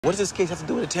What does this case have to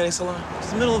do with a tanning salon? It's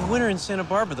the middle of winter in Santa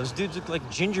Barbara. Those dudes look like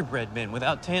gingerbread men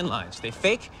without tan lines. They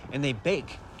fake and they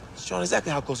bake. Shawn,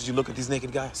 exactly how close did you look at these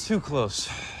naked guys? Too close.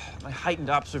 My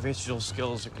heightened observational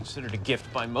skills are considered a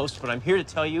gift by most, but I'm here to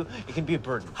tell you it can be a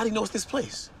burden. How do you know it's this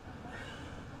place?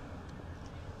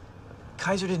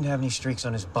 Kaiser didn't have any streaks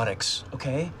on his buttocks,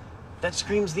 okay? That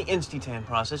screams the Insti-Tan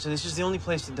process, and this is the only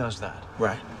place that does that.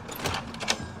 Right.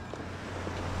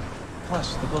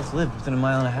 Plus, they both live within a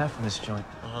mile and a half from this joint.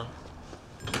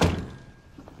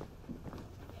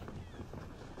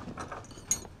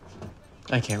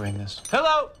 I can't ring this.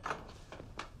 Hello?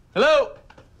 Hello?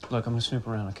 Look, I'm gonna snoop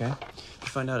around, okay? You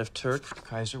find out if Turk,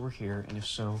 Kaiser were here, and if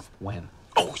so, when.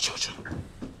 Oh, sure.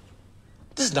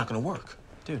 This is not gonna work.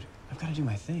 Dude, I've gotta do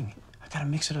my thing. I gotta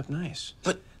mix it up nice.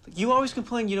 But you always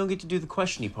complain you don't get to do the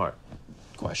questiony part.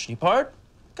 Questiony part?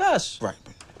 Gus. Right.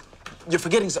 You're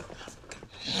forgetting something.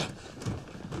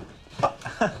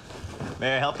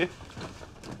 May I help you?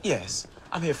 Yes,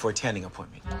 I'm here for a tanning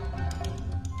appointment.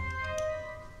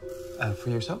 For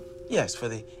yourself? Yes, for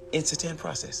the Insti-Tan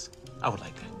process. I would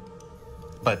like that.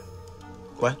 But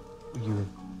What? you...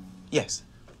 Yes.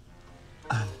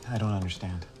 I don't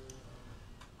understand.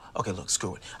 Okay, look,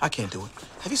 screw it. I can't do it.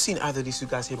 Have you seen either of these two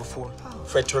guys here before?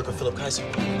 Fred Turk or Philip Kaiser?